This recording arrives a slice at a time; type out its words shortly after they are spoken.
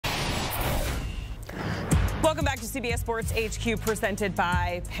Welcome back to CBS Sports HQ, presented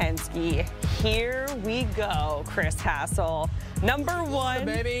by Penske. Here we go, Chris Hassel. Number one,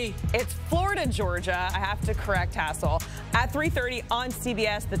 baby. It's Florida, Georgia. I have to correct Hassel. At 3:30 on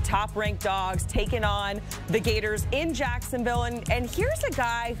CBS, the top-ranked Dogs taking on the Gators in Jacksonville. And here's a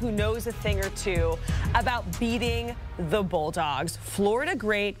guy who knows a thing or two about beating the Bulldogs. Florida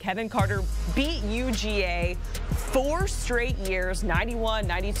great Kevin Carter beat UGA 4 straight years, 91,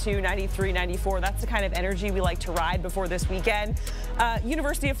 92, 93, 94. That's the kind of energy we like to ride before this weekend.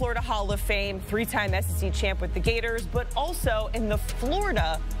 University of Florida Hall of Fame, 3-time SEC champ with the Gators, but also in the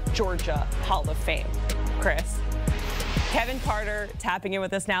Florida-Georgia Hall of Fame. Chris, Kevin Carter tapping in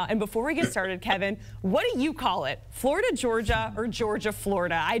with us now. And before we get started, Kevin, what do you call it? Florida-Georgia or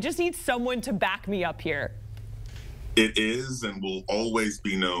Georgia-Florida? I just need someone to back me up here. It is and will always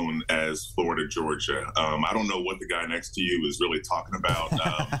be known as Florida, Georgia. I don't know what the guy next to you is really talking about,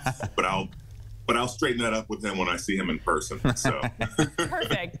 but I'll straighten that up with him when I see him in person. So.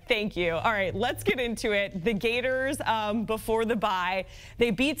 Perfect. Thank you. All right, let's get into it. The Gators, before the bye,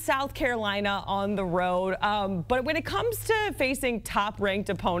 they beat South Carolina on the road. But when it comes to facing top-ranked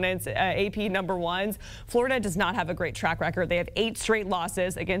opponents, AP number ones, Florida does not have a great track record. They have 8 straight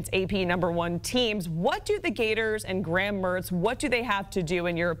losses against AP number 1 teams. What do the Gators and Graham Mertz, what do they have to do,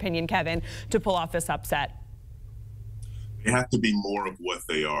 in your opinion, Kevin, to pull off this upset? They have to be more of what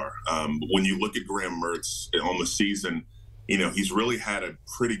they are. When you look at Graham Mertz on the season, he's really had a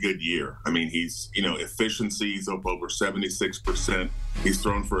pretty good year. I mean, he's, efficiency's up over 76%. He's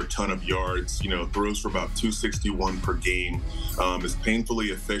thrown for a ton of yards, throws for about 261 per game, is painfully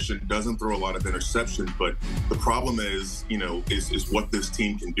efficient, doesn't throw a lot of interceptions. But the problem is what this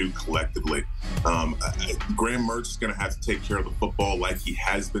team can do collectively. Graham Mertz is going to have to take care of the football like he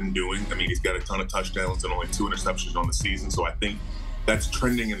has been doing. I mean, he's got a ton of touchdowns and only 2 interceptions on the season. So I think that's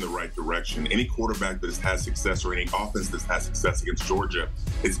trending in the right direction. Any quarterback that has had success, or any offense that's had success against Georgia,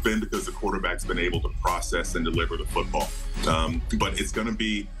 it's been because the quarterback's been able to process and deliver the football. But it's going to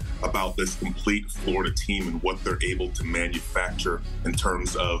be about this complete Florida team and what they're able to manufacture in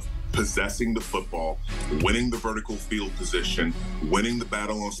terms of possessing the football, winning the vertical field position, winning the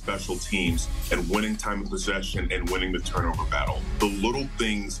battle on special teams, and winning time of possession and winning the turnover battle. The little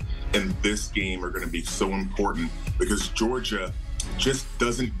things in this game are going to be so important because Georgia just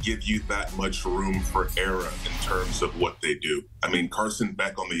doesn't give you that much room for error in terms of what they do. I mean, Carson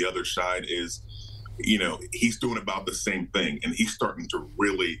Beck on the other side is, he's doing about the same thing, and he's starting to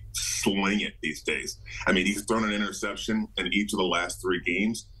really sling it these days. I mean, he's thrown an interception in each of the last 3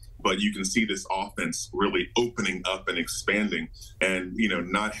 games, but you can see this offense really opening up and expanding and,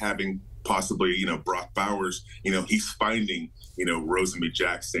 not having possibly, Brock Bowers, he's finding, Rosenby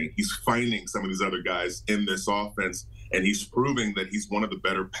Jackson. He's finding some of these other guys in this offense, and he's proving that he's one of the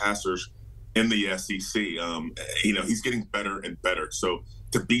better passers in the SEC. He's getting better and better. So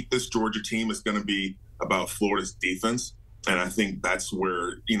to beat this Georgia team is going to be about Florida's defense, and I think that's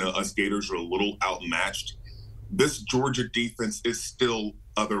where, us Gators are a little outmatched. This Georgia defense is still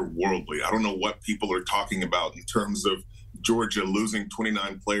otherworldly. I don't know what people are talking about in terms of Georgia losing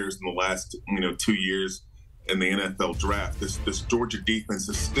 29 players in the last, 2 years in the NFL draft. This Georgia defense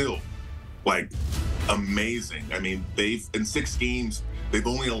is still amazing. I mean, in 6 games, they've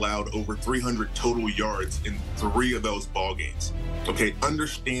only allowed over 300 total yards in 3 of those ball games. Okay,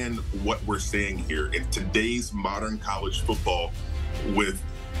 understand what we're saying here. In today's modern college football, with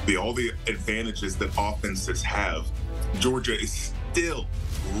all the advantages that offenses have, Georgia is still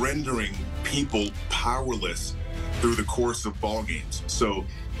rendering people powerless through the course of ball games. So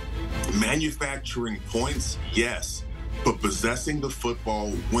manufacturing points, yes, but possessing the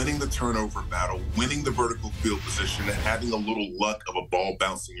football, winning the turnover battle, winning the vertical field position, and having a little luck of a ball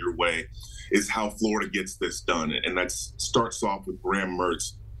bouncing your way is how Florida gets this done. And that starts off with Graham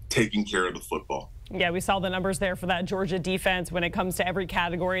Mertz taking care of the football. Yeah, we saw the numbers there for that Georgia defense. When it comes to every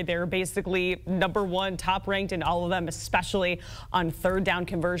category, they're basically number 1, top ranked in all of them, especially on 3rd down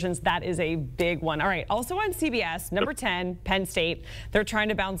conversions. That is a big one. All right, also on CBS, number 10, Penn State. They're trying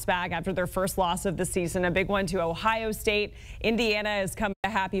to bounce back after their first loss of the season, a big one to Ohio State. Indiana has come to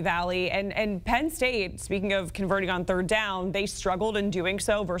Happy Valley, and Penn State, speaking of converting on 3rd down, they struggled in doing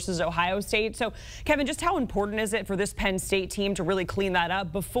so versus Ohio State. So, Kevin, just how important is it for this Penn State team to really clean that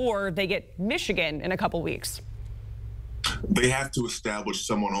up before they get Michigan in a couple weeks? They have to establish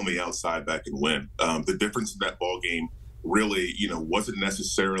someone on the outside that can win. The difference in that ball game really, wasn't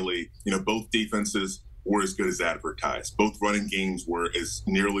necessarily, both defenses were as good as advertised. Both running games were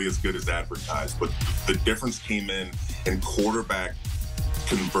nearly as good as advertised. But the difference came in quarterback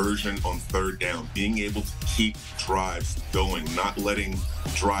conversion on third down, being able to keep drives going, not letting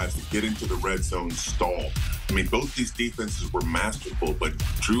drives that get into the red zone stall. I mean, both these defenses were masterful, but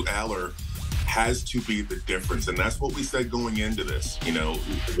Drew Aller has to be the difference. And that's what we said going into this. You know,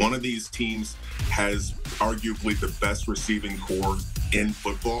 one of these teams has arguably the best receiving core in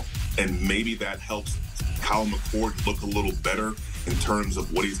football, and maybe that helps Kyle McCord look a little better in terms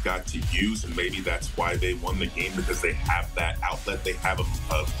of what he's got to use, and maybe that's why they won the game, because they have that outlet. They have a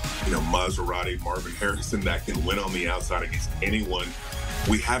Maserati, Marvin Harrison that can win on the outside against anyone.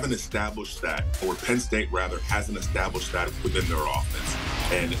 We haven't established that, or Penn State rather hasn't established that within their offense.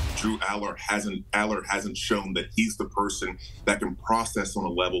 And Drew Aller hasn't shown that he's the person that can process on a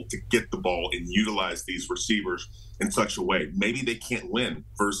level to get the ball and utilize these receivers in such a way. Maybe they can't win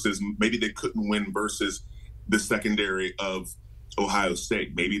maybe they couldn't win versus the secondary of Ohio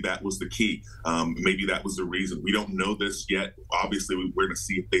State. Maybe that was the key. Maybe that was the reason. We don't know this yet. Obviously, we're going to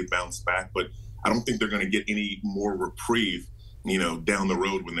see if they bounce back, but I don't think they're going to get any more reprieve, down the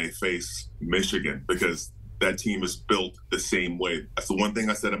road when they face Michigan, because that team is built the same way. That's the one thing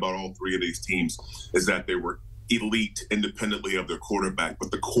I said about all three of these teams, is that they were elite independently of their quarterback, but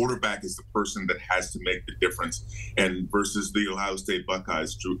the quarterback is the person that has to make the difference. And versus the Ohio State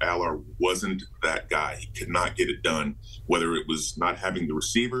Buckeyes, Drew Aller wasn't that guy. He could not get it done, whether it was not having the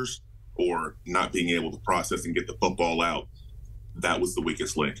receivers or not being able to process and get the football out. That was the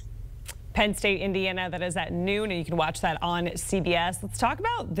weakest link. Penn State, Indiana, that is at noon, and you can watch that on CBS. Let's talk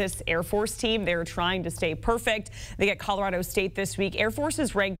about this Air Force team. They're trying to stay perfect. They get Colorado State this week. Air Force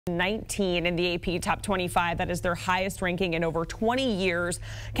is ranked 19 in the AP Top 25. That is their highest ranking in over 20 years.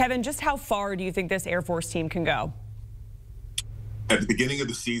 Kevin, just how far do you think this Air Force team can go? At the beginning of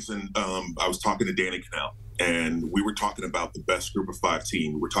the season, I was talking to Danny Cannell, and we were talking about the best group of 5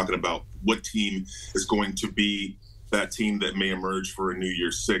 team. We're talking about what team is going to be that team that may emerge for a New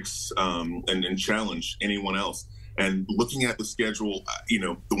Year's Six and challenge anyone else. And looking at the schedule,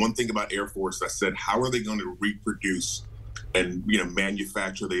 the one thing about Air Force, I said, how are they going to reproduce and,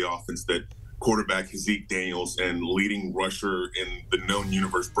 manufacture the offense that quarterback Zeke Daniels and leading rusher in the known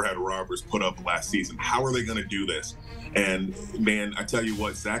universe Brad Roberts put up last season? How are they going to do this? And, man, I tell you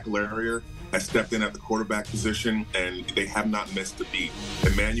what, Zach Larrier has stepped in at the quarterback position, and they have not missed a beat.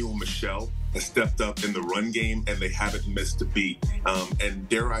 Emmanuel Michel has stepped up in the run game, and they haven't missed a beat. And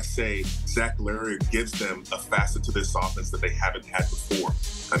dare I say, Zach Larrier gives them a facet to this offense that they haven't had before.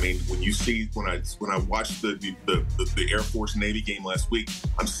 I mean, when I watched the Air Force Navy game last week,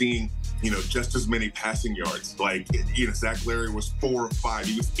 I'm seeing, just as many passing yards. Like, Zach Larrier was 4 or 5.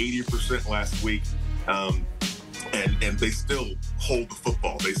 He was 80% last week. And they still hold the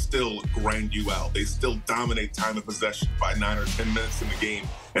football. They still grind you out. They still dominate time of possession by 9 or 10 minutes in the game.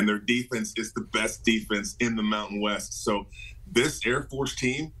 And their defense is the best defense in the Mountain West. So this Air Force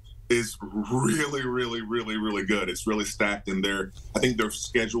team is really, really, really, really good. It's really stacked in there. I think their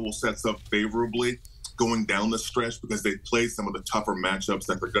schedule sets up favorably going down the stretch because they play some of the tougher matchups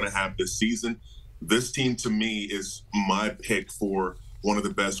that they're going to have this season. This team, to me, is my pick for one of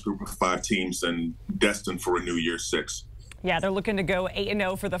the best group of 5 teams and destined for a New Year's Six. Yeah, they're looking to go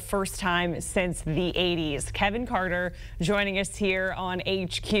 8-0 for the first time since the 80s. Kevin Carter joining us here on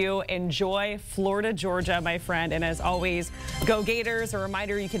HQ. Enjoy Florida, Georgia, my friend. And as always, go Gators. A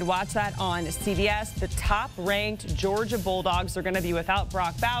reminder, you can watch that on CBS. The top-ranked Georgia Bulldogs are going to be without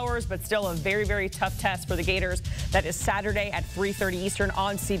Brock Bowers, but still a very, very tough test for the Gators. That is Saturday at 3:30 Eastern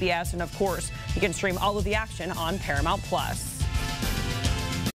on CBS. And, of course, you can stream all of the action on Paramount+.